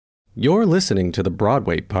You're listening to the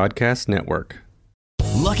Broadway Podcast Network.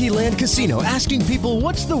 Lucky Land Casino, asking people,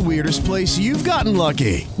 what's the weirdest place you've gotten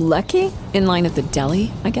lucky? Lucky? In line at the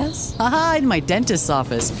deli, I guess? Aha, in my dentist's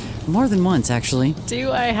office. More than once, actually.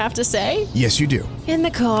 Do I have to say? Yes, you do. In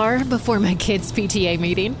the car before my kids' PTA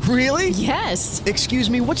meeting. Really? Yes.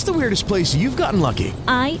 Excuse me, what's the weirdest place you've gotten lucky?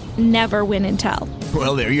 I never win and tell.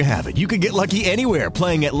 Well, there you have it. You can get lucky anywhere,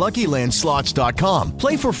 playing at LuckyLandSlots.com.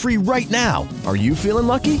 Play for free right now. Are you feeling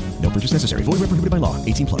lucky? No purchase necessary. Void where prohibited by law.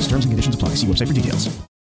 18+. Terms and conditions apply. See website for details.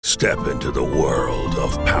 Step into the world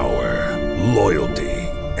of power, loyalty,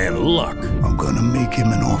 and luck. I'm gonna make him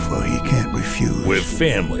an offer he can't refuse. With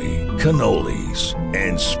family, cannolis,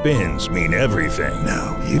 and spins mean everything.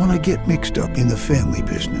 Now, you wanna get mixed up in the family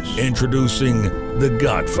business. Introducing The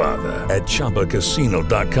Godfather at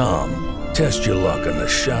ChumbaCasino.com. Test your luck in the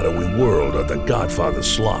shadowy world of The Godfather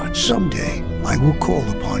slot. Someday, I will call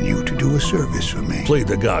upon you to do a service for me. Play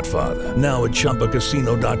The Godfather, now at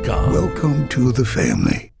ChumbaCasino.com. Welcome to the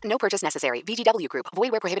family. No purchase necessary. VGW Group. Void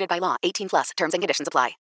where prohibited by law. 18+. Terms and conditions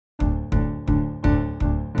apply.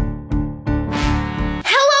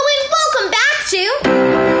 Hello and welcome back to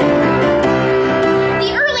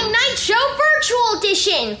the Early Night Show Virtual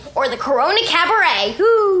Edition, or the Corona Cabaret.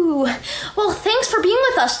 Ooh. Well, thanks for being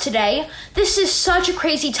with us today. This is such a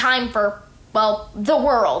crazy time for, well, the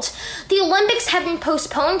world. The Olympics have been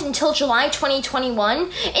postponed until July 2021,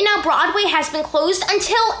 and now Broadway has been closed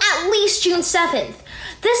until at least June 7th.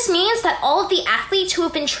 This means that all of the athletes who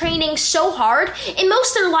have been training so hard in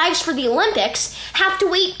most of their lives for the Olympics have to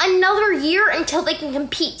wait another year until they can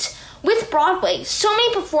compete. With Broadway, so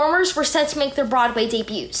many performers were set to make their Broadway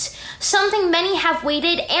debuts, something many have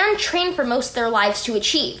waited and trained for most of their lives to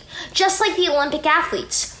achieve, just like the Olympic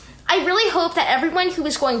athletes. I really hope that everyone who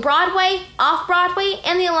is going Broadway, off-Broadway,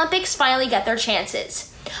 and the Olympics finally get their chances.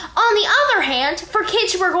 On the other hand, for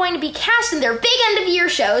kids who are going to be cast in their big end-of-year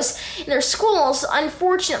shows in their schools,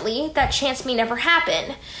 unfortunately, that chance may never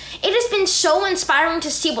happen. It has been so inspiring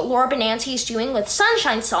to see what Laura Benanti is doing with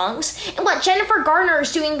Sunshine Songs and what Jennifer Garner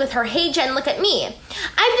is doing with her Hey Jen, Look at Me.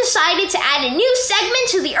 I've decided to add a new segment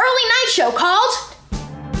to the Early Night Show called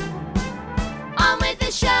On With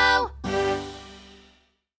the Show.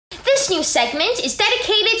 This new segment is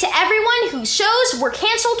dedicated to everyone whose shows were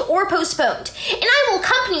canceled or postponed, and I will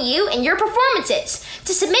accompany you in your performances.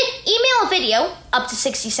 To submit, email a video, up to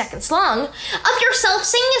 60 seconds long, of yourself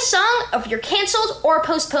singing a song of your canceled or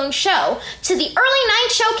postponed show to the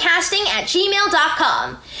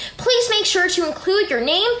earlynightshowcasting@gmail.com. Please make sure to include your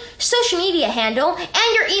name, social media handle,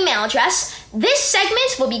 and your email address. This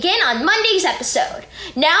segment will begin on Monday's episode.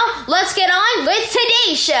 Now, let's get on with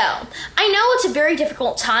today's show. I know it's a very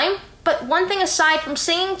difficult time, but one thing aside from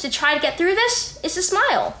singing to try to get through this is to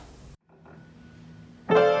smile.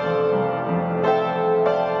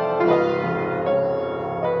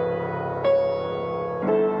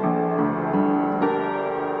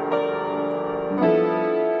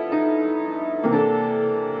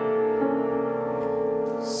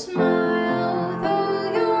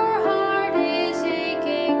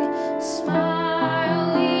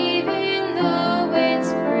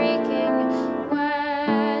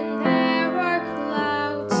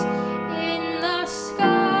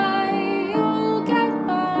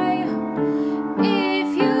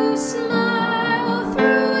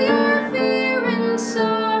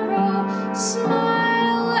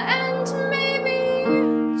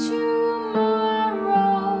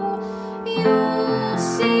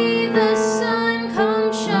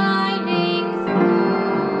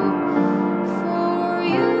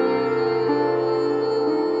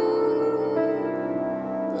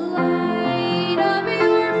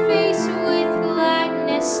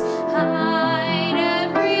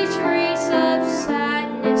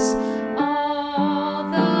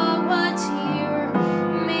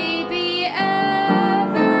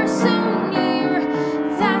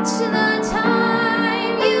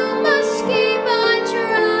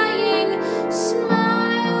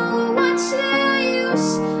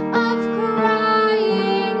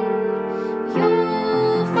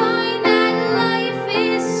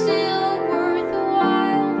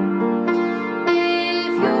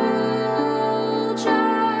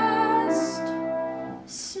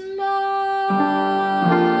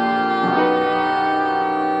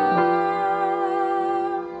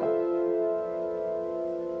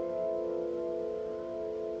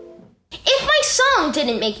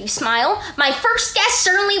 Didn't make you smile, my first guest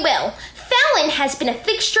certainly will. Fallyn has been a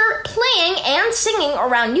fixture playing and singing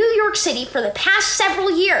around New York City for the past several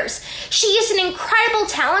years. She is an incredible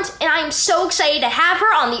talent, and I am so excited to have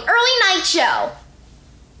her on the Early Night Show.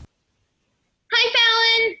 Hi,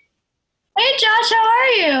 Fallyn. Hey Josh, how are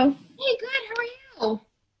you? Hey, good. How are you?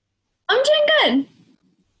 I'm doing good.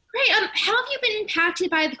 Great. How have you been impacted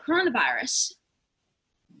by the coronavirus?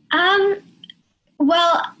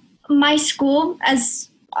 Well, my school, as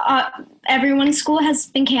everyone's school, has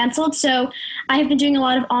been canceled, so I have been doing a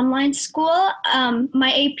lot of online school.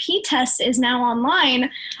 My AP test is now online,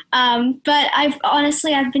 but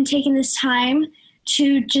I've been taking this time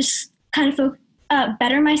to just kind of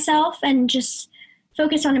better myself and just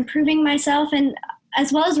focus on improving myself, and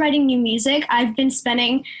as well as writing new music. I've been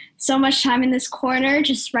spending so much time in this corner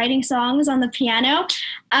just writing songs on the piano,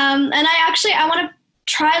 and I want to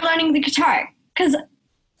try learning the guitar because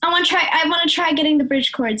I want to try getting the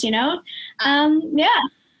bridge chords, Yeah.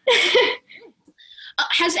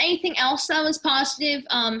 Has anything else that was positive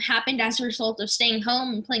happened as a result of staying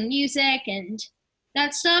home and playing music and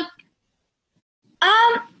that stuff?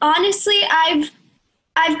 Honestly,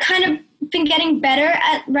 I've kind of been getting better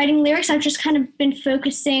at writing lyrics. I've just kind of been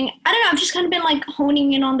focusing. I don't know. I've just kind of been like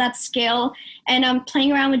honing in on that skill and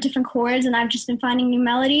playing around with different chords, and I've just been finding new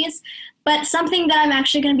melodies. But something that I'm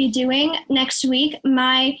actually going to be doing next week,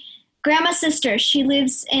 my grandma's sister, she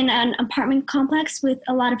lives in an apartment complex with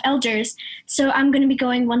a lot of elders. So I'm going to be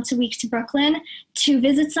going once a week to Brooklyn to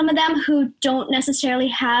visit some of them who don't necessarily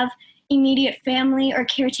have immediate family or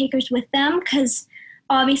caretakers with them, because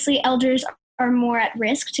obviously elders are more at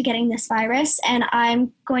risk to getting this virus. And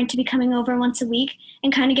I'm going to be coming over once a week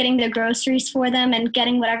and kind of getting their groceries for them and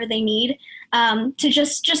getting whatever they need. To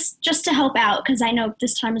just to help out, because I know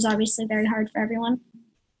this time is obviously very hard for everyone.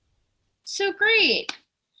 So great.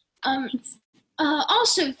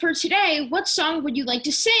 Also, for today, what song would you like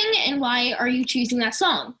to sing, and why are you choosing that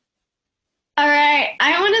song? All right,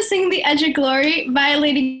 I want to sing The Edge of Glory by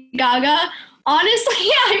Lady Gaga. Honestly,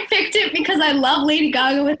 I picked it because I love Lady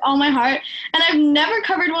Gaga with all my heart, and I've never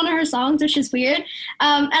covered one of her songs, which is weird. And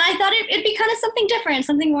I thought it'd be kind of something different,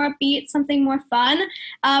 something more upbeat, something more fun.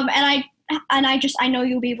 I know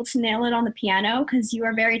you'll be able to nail it on the piano because you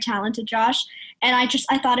are very talented, Josh. And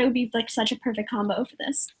I thought it would be like such a perfect combo for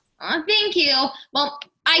this. Thank you. Well,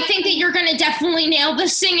 I think that you're going to definitely nail the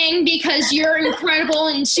singing because you're incredible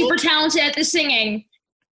and super talented at the singing.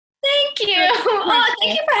 Thank you. Oh,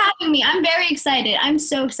 thank you for having me. I'm very excited. I'm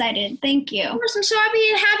so excited. Thank you. Of course, I'm so happy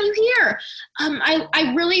to have you here.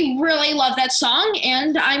 I really, really love that song,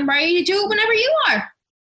 and I'm ready to do it whenever you are.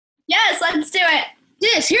 Yes, let's do it.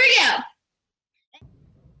 Yes, here we go.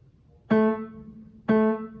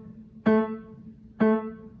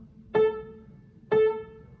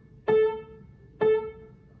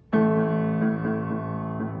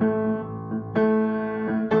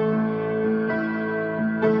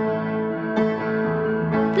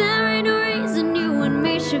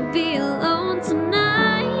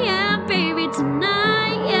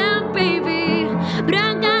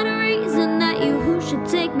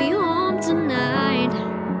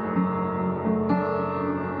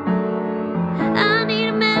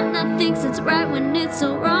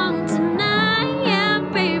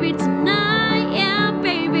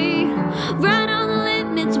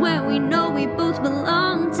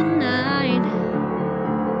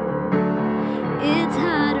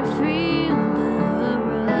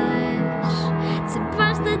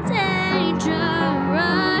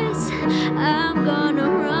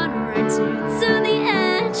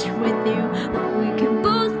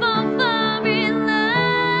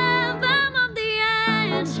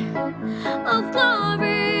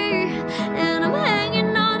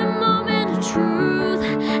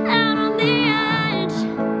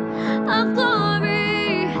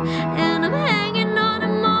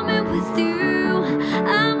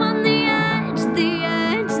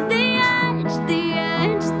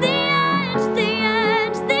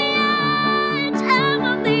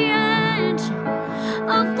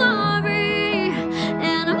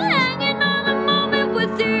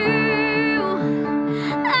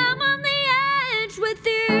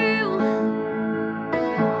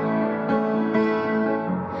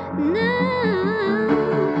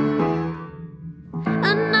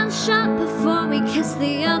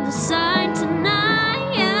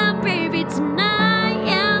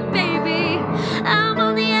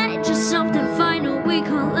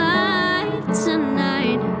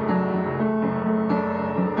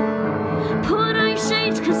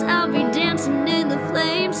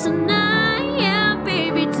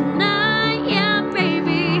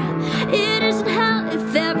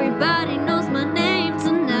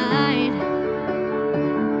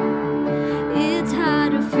 It's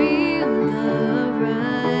hard to feel the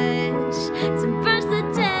rush.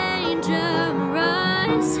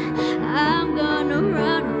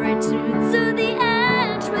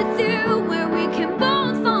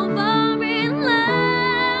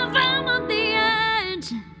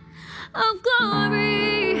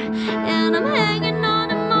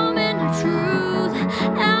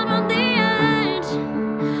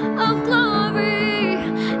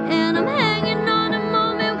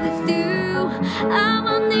 I'm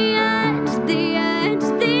on the edge, the edge,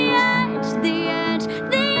 the edge, the edge,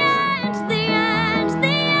 the edge, the edge,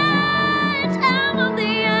 the edge. I'm on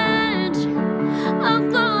the edge of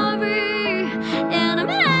glory, and I'm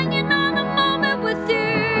hanging on the moment with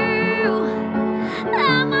you.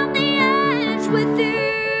 I'm on the edge with you.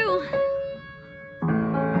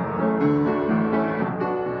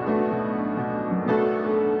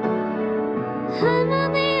 I'm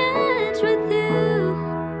on the edge with you.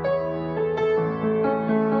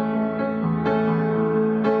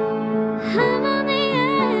 I'm on the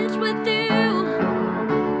edge with you.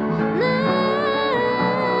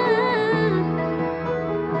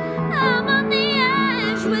 I'm on the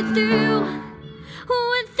edge with you.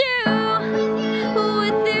 With you.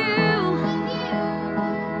 With you.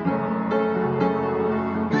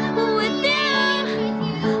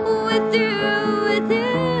 With you. With you.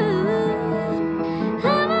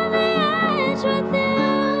 I'm on the edge with you.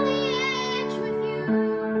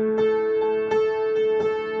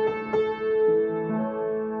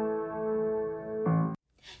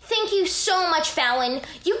 Thank you so much, Fallyn.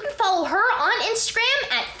 You can follow her on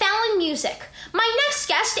Instagram at Fallyn Music. My next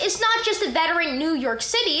guest is not just a veteran in New York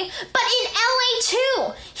City, but in LA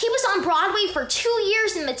too. He was on Broadway for 2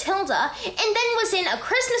 years in Matilda, and then was in A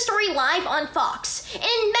Christmas Story Live on Fox, and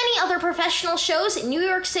in many other professional shows in New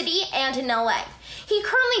York City and in LA. He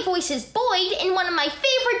currently voices Boyd in one of my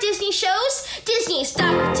favorite Disney shows, Disney's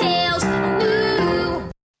DuckTales. Woo!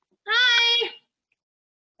 Hi!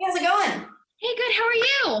 How's it going? Hey, good. How are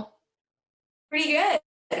you? Pretty good.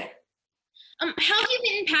 How have you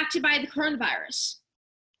been impacted by the coronavirus?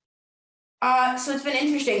 So it's been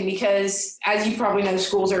interesting because, as you probably know,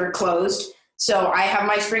 schools are closed. So I have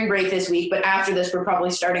my spring break this week, but after this, we're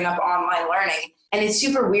probably starting up online learning. And it's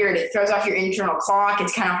super weird. It throws off your internal clock.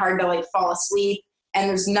 It's kind of hard to fall asleep, and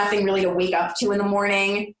there's nothing really to wake up to in the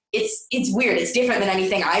morning. It's weird. It's different than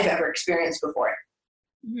anything I've ever experienced before.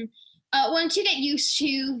 Mm-hmm. Once you get used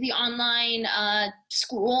to the online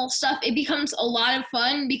school stuff, it becomes a lot of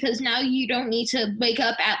fun because now you don't need to wake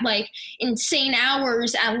up at insane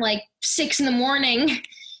hours at 6 a.m.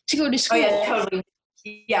 to go to school. Oh yeah, totally.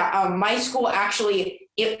 Yeah, my school actually,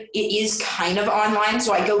 it is kind of online,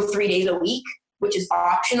 so I go 3 days a week, which is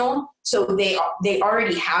optional. So they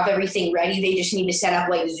already have everything ready. They just need to set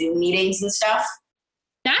up Zoom meetings and stuff.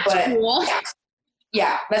 That's cool.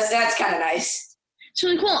 Yeah, that's kind of nice. It's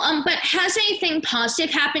really cool. But has anything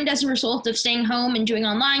positive happened as a result of staying home and doing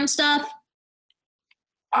online stuff?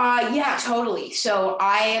 Yeah, totally. So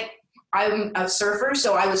I'm a surfer,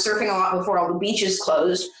 so I was surfing a lot before all the beaches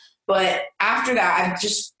closed. But after that, I've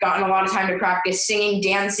just gotten a lot of time to practice singing,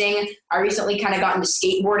 dancing. I recently kind of got into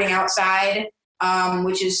skateboarding outside,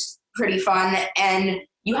 which is pretty fun. And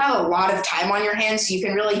you have a lot of time on your hands, so you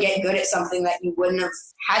can really get good at something that you wouldn't have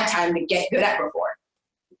had time to get good at before.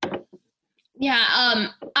 Yeah,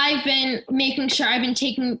 I've been making sure I've been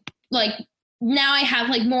taking, now I have,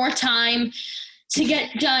 more time to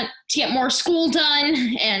get more school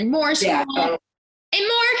done and more school and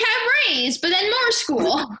more cabarets, but then more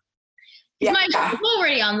school. Yeah. My school's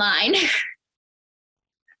already online.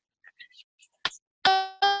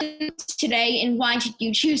 Today, and why did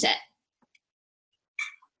you choose it?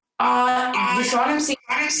 The song I'm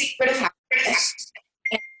singing, Secret of Happiness,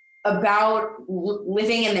 about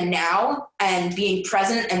living in the now and being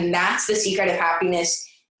present, and that's the secret of happiness,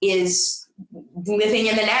 is living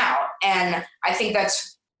in the now. And I think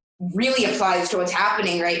that's really applies to what's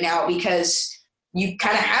happening right now, because you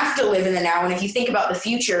kind of have to live in the now, and if you think about the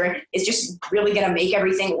future, it's just really going to make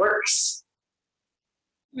everything worse.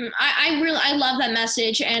 I love that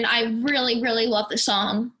message, and I really, really love the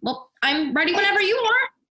song. Well, I'm ready whenever you are.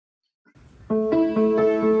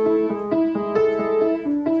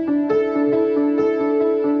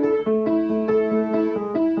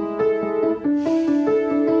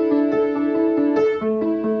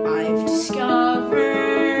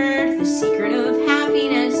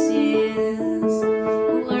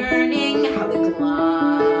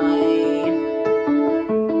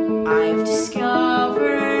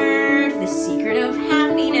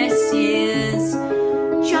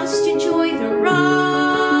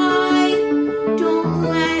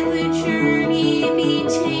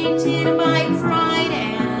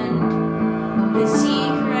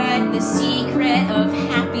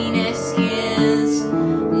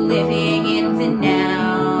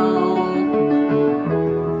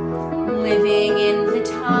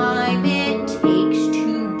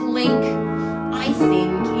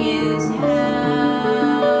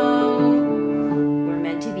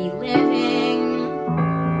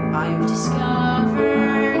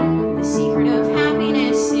 Discovered the secret of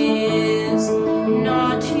happiness is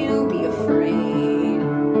not to be afraid.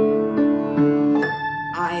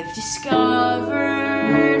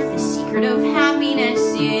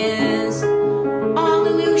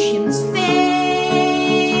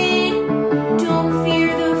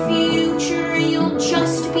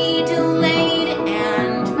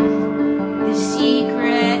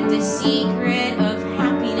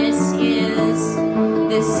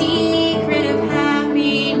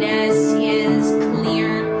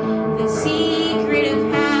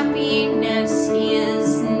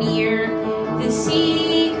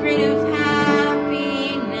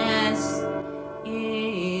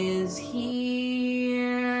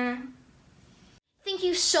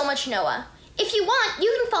 much Noah. If you want,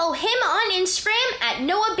 you can follow him on Instagram at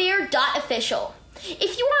noahbaird.official.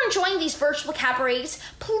 If you are enjoying these virtual cabarets,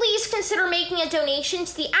 please consider making a donation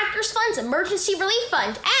to the Actors Fund's Emergency Relief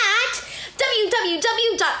Fund at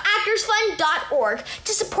www.actorsfund.org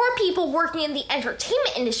to support people working in the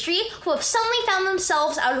entertainment industry who have suddenly found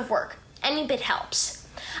themselves out of work. Any bit helps.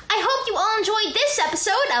 I hope you all enjoyed this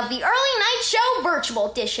episode of the Early Night Show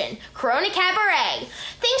Virtual Edition, Corona Cabaret.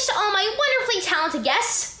 Thanks to all my wonderfully talented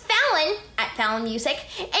guests, Fallyn at Fallyn Music,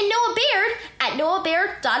 and Noah Baird at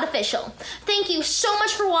noahbaird.official. Thank you so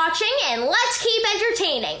much for watching, and let's keep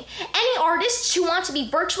entertaining. Any artists who want to be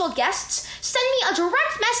virtual guests, send me a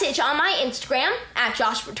direct message on my Instagram at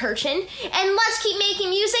Joshua Turchin, and let's keep making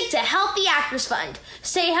music to help the Actors Fund.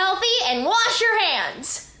 Stay healthy and wash your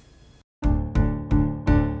hands.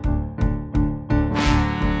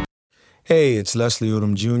 Hey, it's Leslie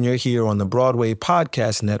Odom Jr. here on the Broadway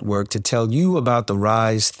Podcast Network to tell you about the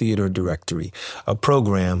Rise Theater Directory, a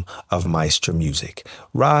program of Maestro Music.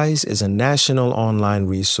 Rise is a national online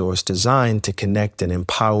resource designed to connect and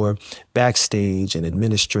empower backstage and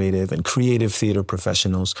administrative and creative theater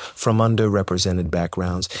professionals from underrepresented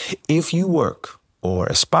backgrounds. If you work or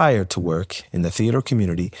aspire to work in the theater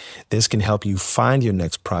community, this can help you find your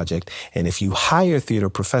next project. And if you hire theater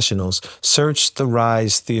professionals, search the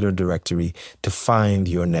Rise Theater Directory to find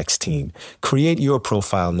your next team. Create your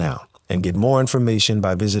profile now and get more information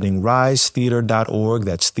by visiting risetheater.org.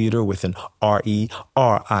 That's theater with an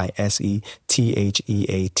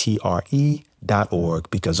RERISETHEATRE.org,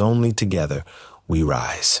 because only together we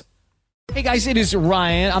rise. Hey guys, it is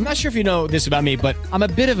Ryan. I'm not sure if you know this about me, but I'm a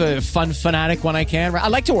bit of a fun fanatic when I can. I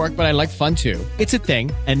like to work, but I like fun too. It's a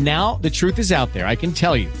thing. And now the truth is out there. I can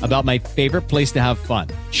tell you about my favorite place to have fun.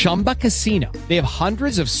 Chumba Casino. They have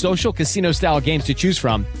hundreds of social casino style games to choose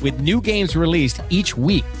from with new games released each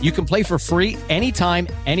week. You can play for free anytime,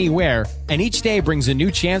 anywhere. And each day brings a new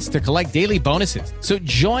chance to collect daily bonuses. So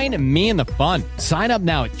join me in the fun. Sign up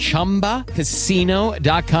now at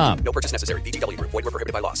ChumbaCasino.com. No purchase necessary. VGW Group. Void where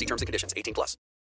prohibited by law. See terms and conditions. 18+.